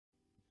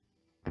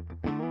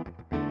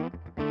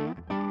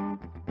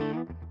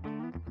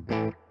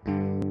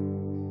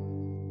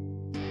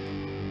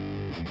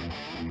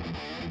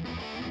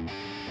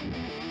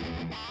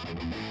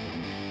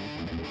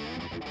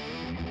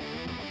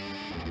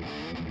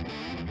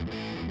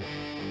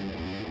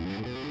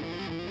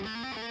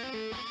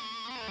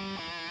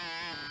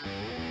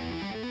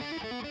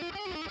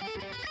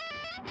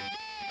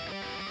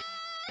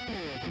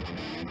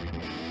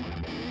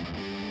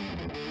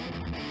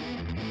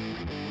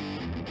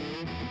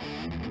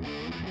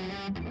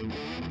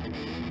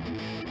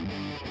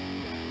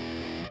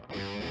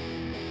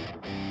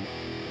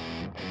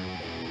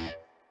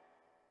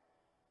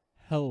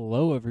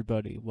Hello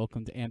everybody,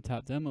 welcome to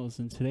Amtop Demos,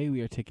 and today we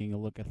are taking a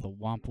look at the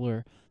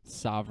Wampler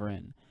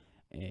Sovereign,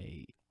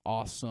 a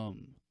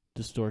awesome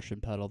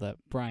distortion pedal that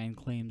Brian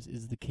claims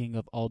is the king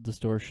of all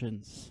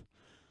distortions.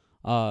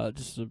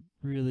 Just a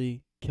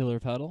really killer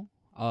pedal.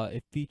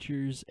 It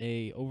features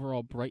a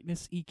overall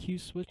brightness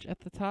EQ switch at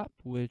the top,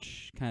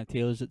 which kind of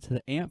tailors it to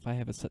the amp. I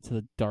have it set to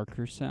the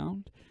darker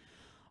sound.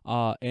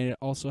 And it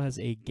also has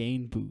a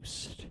gain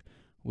boost,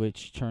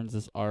 which turns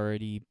this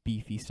already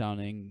beefy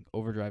sounding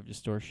overdrive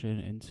distortion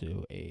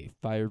into a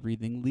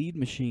fire-breathing lead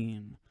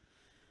machine.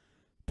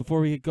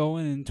 Before we get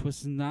going and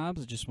twisting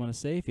knobs, I just want to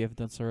say, if you haven't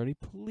done so already,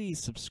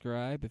 please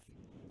subscribe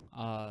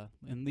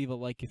and leave a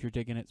like if you're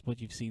digging it,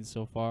 what you've seen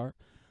so far.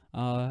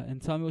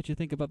 And tell me what you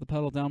think about the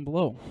pedal down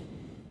below.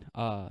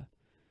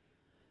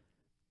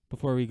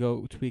 Before we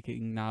go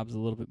tweaking knobs a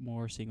little bit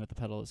more, seeing what the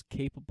pedal is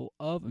capable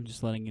of, I'm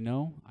just letting you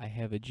know I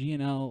have a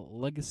G&L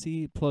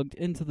Legacy plugged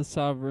into the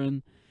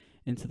Sovereign,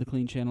 into the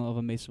clean channel of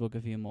a Mesa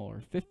Boogie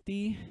Fillmore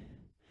 50,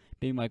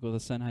 baby mic with a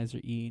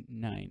Sennhieser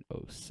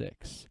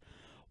E906.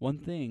 One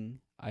thing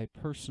I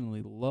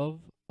personally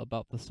love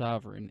about the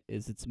Sovereign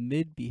is its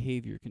mid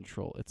behavior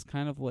control. It's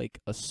kind of like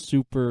a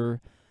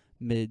super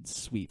mid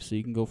sweep, so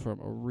you can go from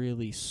a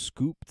really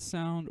scooped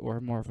sound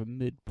or more of a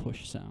mid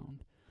push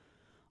sound.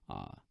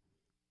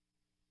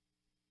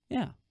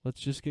 Yeah,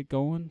 let's just get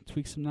going,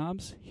 tweak some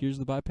knobs. Here's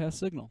the bypass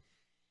signal.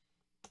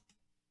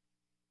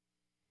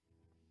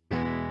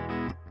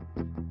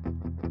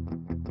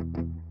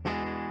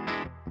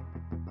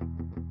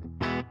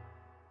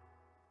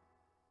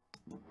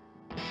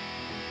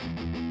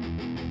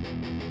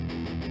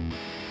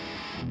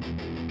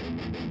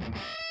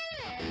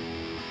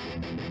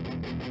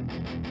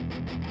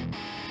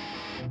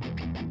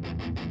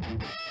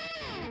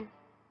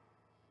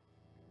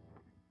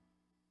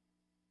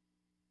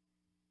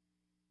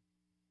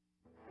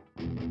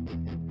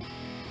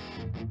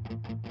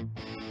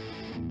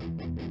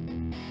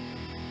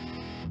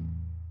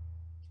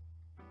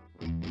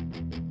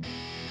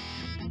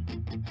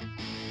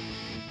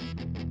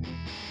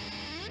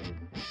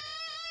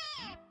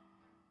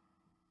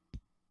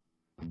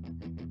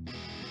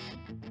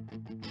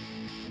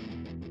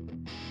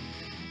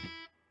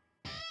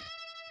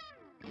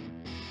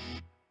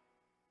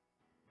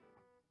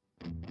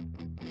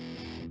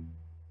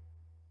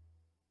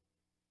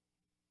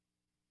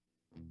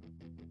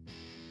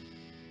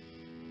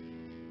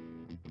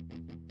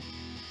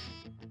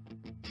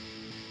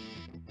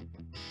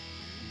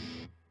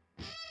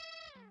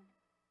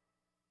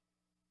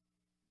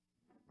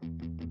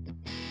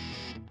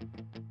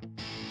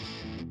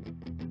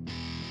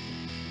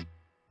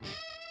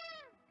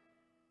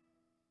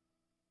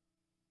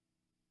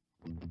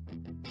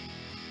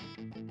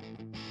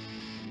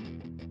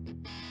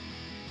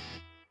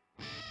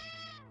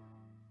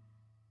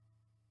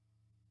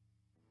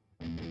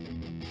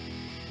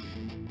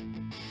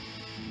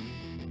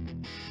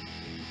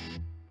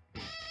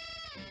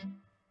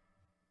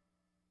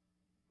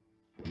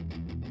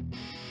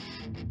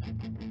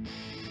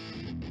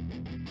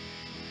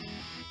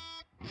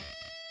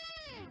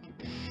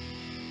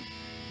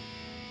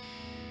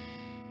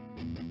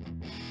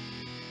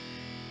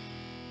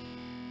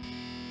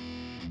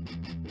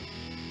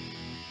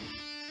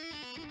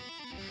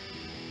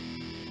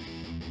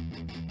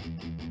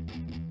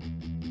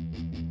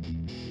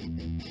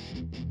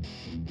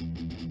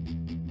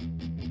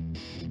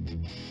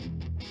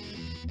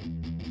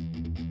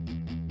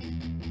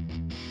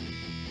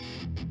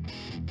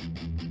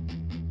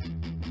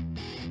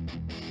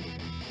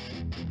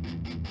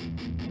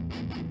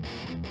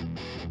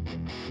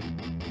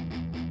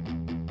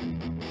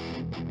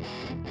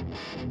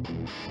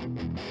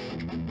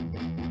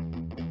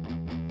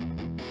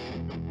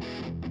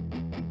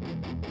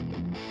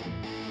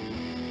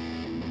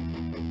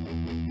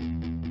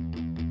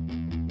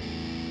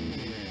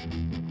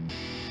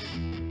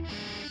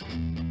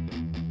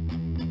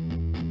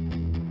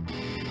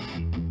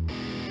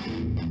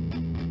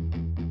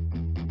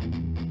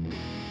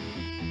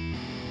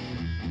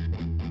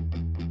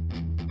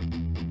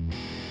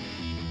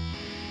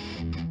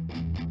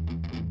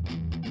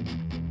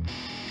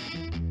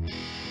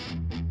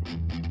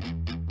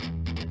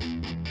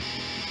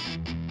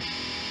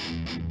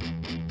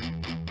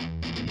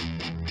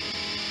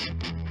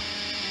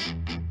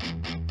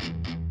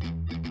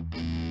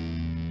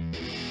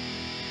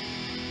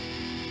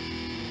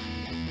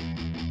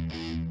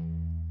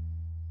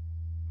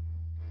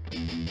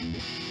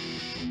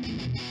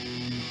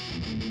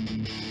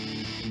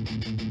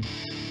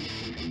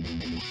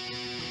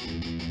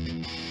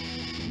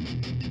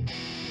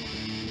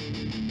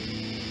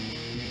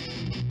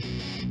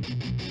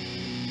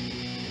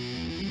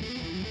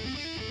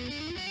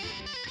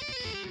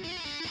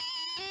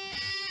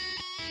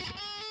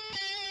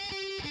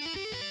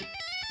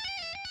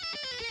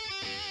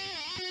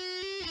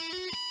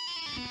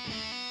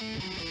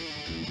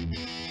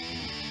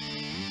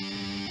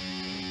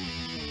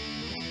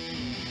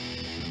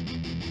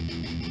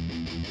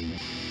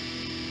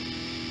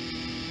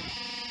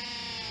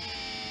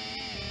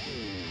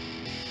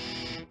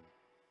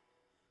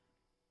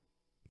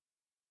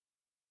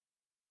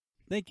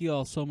 Thank you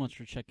all so much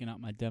for checking out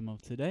my demo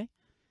today.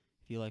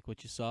 If you like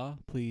what you saw,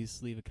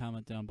 please leave a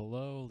comment down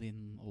below, leave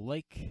a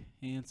like,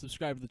 and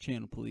subscribe to the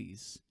channel,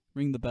 please.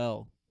 Ring the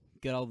bell,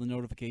 get all the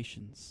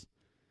notifications.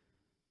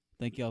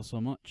 Thank you all so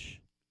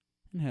much,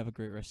 and have a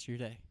great rest of your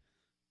day.